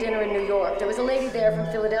invited me to dinner in New York. There was a lady there from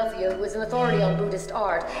Philadelphia who was an authority on Buddhist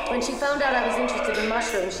art. When she found out I was interested in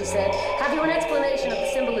mushrooms, she said, have you an explanation of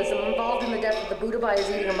the symbolism involved in the death of the Buddha by his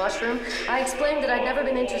eating a mushroom? I explained that I'd never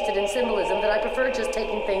been interested in symbolism, that I preferred just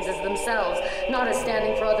taking things as themselves, not as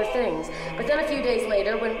standing for other things. But then a few days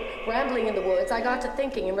later, when rambling in the woods, I got to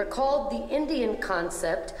thinking and recalled the Indian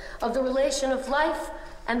concept of the relation of life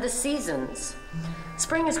and the seasons.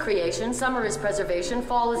 Spring is creation, summer is preservation,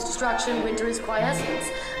 fall is destruction, winter is quiescence.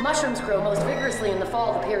 Mushrooms grow most vigorously in the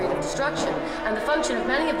fall, the period of destruction, and the function of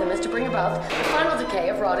many of them is to bring about the final decay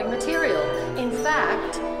of rotting material. In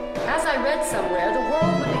fact, as I read somewhere, the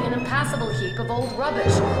world would be an impassable heap of old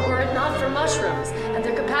rubbish were it not for mushrooms and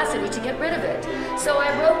their capacity to get rid of it. So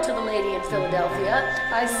I wrote to the lady in Philadelphia.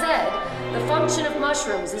 I said, the function of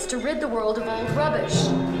mushrooms is to rid the world of old rubbish.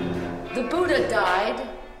 The Buddha died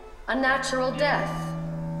a natural death.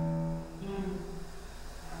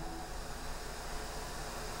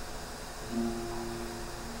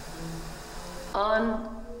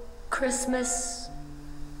 On Christmas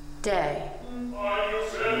Day.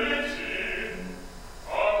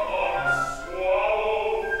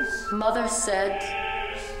 Mother said,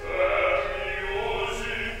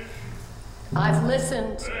 I've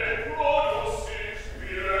listened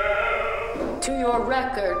to your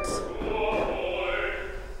records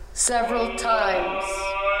several times.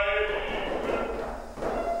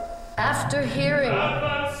 After hearing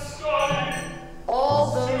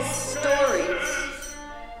all those stories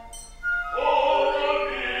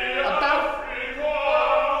about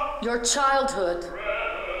your childhood,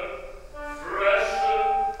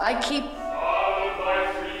 I keep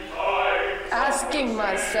asking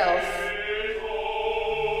myself,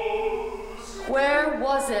 where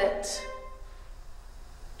was it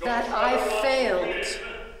that I failed?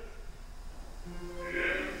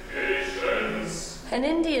 An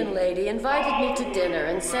Indian lady invited me to dinner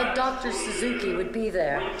and said Dr. Suzuki would be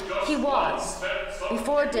there. He was.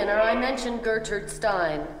 Before dinner, I mentioned Gertrude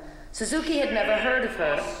Stein. Suzuki had never heard of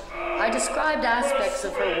her. I described aspects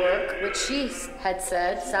of her work, which she had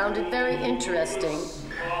said sounded very interesting.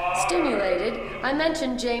 Stimulated, I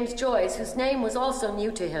mentioned James Joyce, whose name was also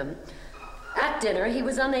new to him. At dinner, he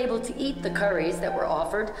was unable to eat the curries that were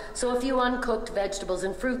offered, so a few uncooked vegetables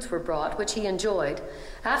and fruits were brought, which he enjoyed.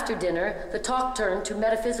 After dinner, the talk turned to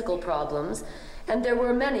metaphysical problems. And there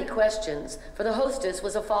were many questions, for the hostess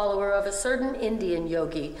was a follower of a certain Indian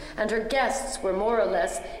yogi, and her guests were more or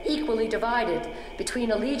less equally divided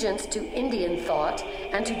between allegiance to Indian thought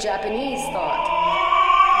and to Japanese thought.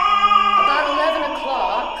 About 11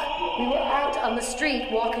 o'clock, we were out on the street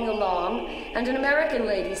walking along, and an American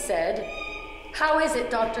lady said, "How is it,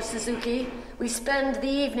 Dr. Suzuki? We spend the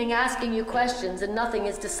evening asking you questions and nothing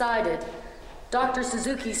is decided." Dr.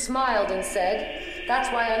 Suzuki smiled and said, "That's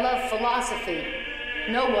why I love philosophy.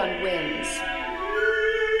 No one wins."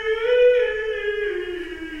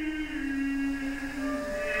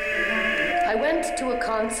 I went to a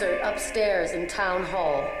concert upstairs in Town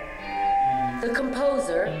Hall. The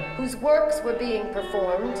composer, whose works were being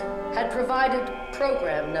performed, had provided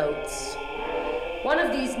program notes. One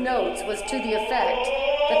of these notes was to the effect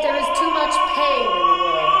that there is too much pain in the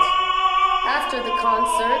world. After the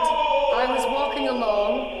concert, I was walking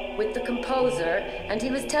along with the composer, and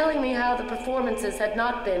he was telling me how the performances had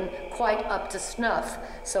not been quite up to snuff.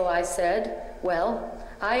 So I said, well,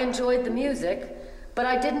 I enjoyed the music, but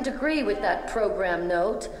I didn't agree with that program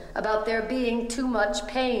note about there being too much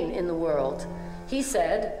pain in the world. He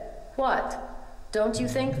said, "What? Don't you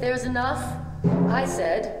think there's enough?" I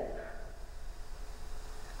said,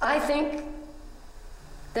 "I think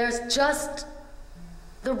there's just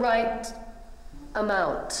the right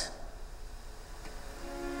amount."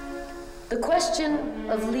 The question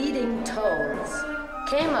of leading tones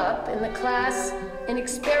came up in the class in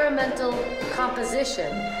experimental composition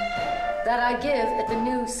that I give at the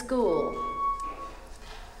new school.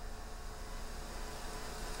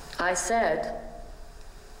 I said,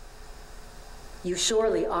 "You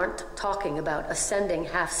surely aren't talking about ascending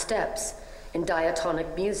half steps in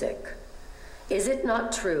diatonic music. Is it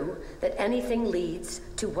not true that anything leads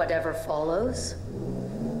to whatever follows?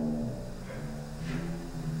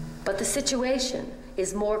 But the situation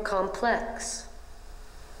is more complex.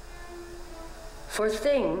 For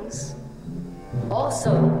things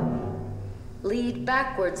also lead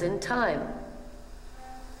backwards in time.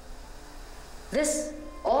 This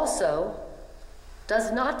also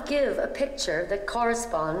does not give a picture that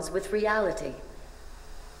corresponds with reality.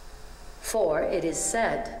 For it is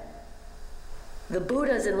said, the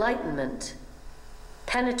Buddha's enlightenment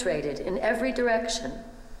penetrated in every direction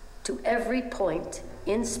to every point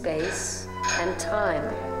in space and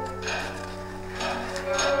time.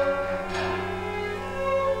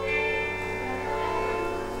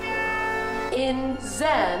 In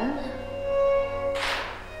Zen,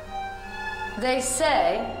 they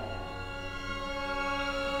say,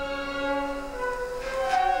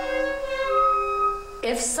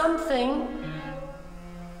 if something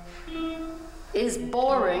is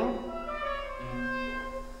boring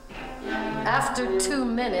after 2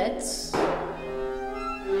 minutes,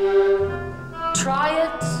 try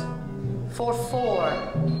it for 4.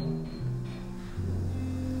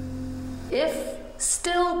 If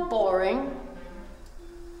still boring,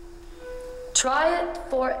 try it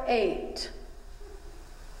for 8,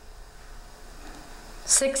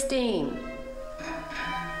 16,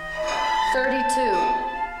 32,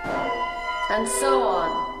 and so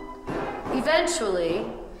on. Eventually,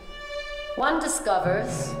 one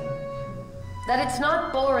discovers that it's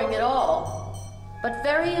not boring at all, but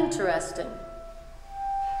very interesting.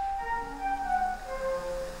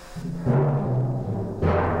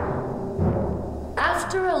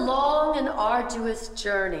 After a long and arduous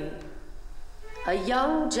journey, a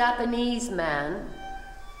young Japanese man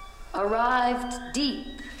arrived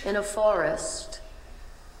deep in a forest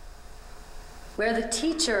where the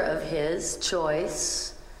teacher of his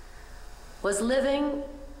choice was living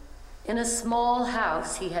in a small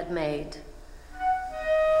house he had made.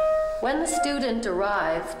 When the student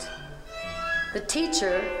arrived, the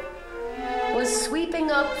teacher was sweeping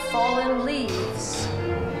up fallen leaves.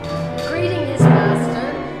 Greeting his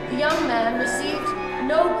master, the young man received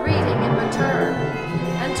no greeting in return,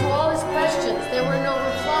 and to all his questions there were no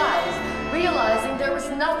replies. Realizing there was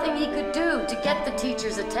nothing he could do to get the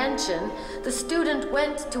teacher's attention, the student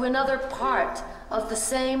went to another part of the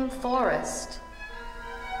same forest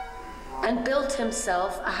and built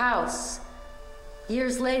himself a house.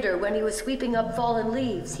 Years later, when he was sweeping up fallen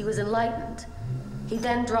leaves, he was enlightened. He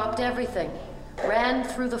then dropped everything, ran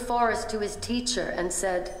through the forest to his teacher and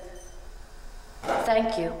said,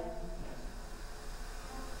 "Thank you."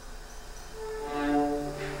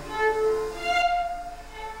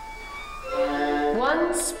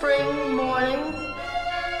 One spring morning,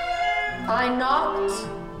 I knocked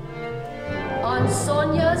on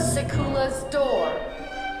Sonia Sekula's door.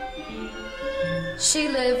 She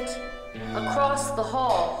lived across the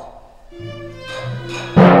hall.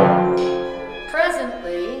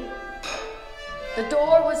 Presently, The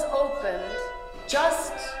door was opened,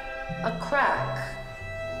 just a crack.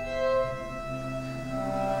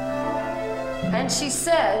 And she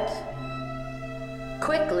said,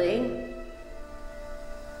 quickly,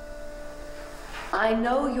 "I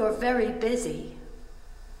know you're very busy.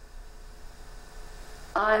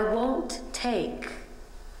 I won't take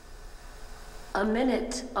a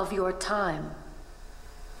minute of your time."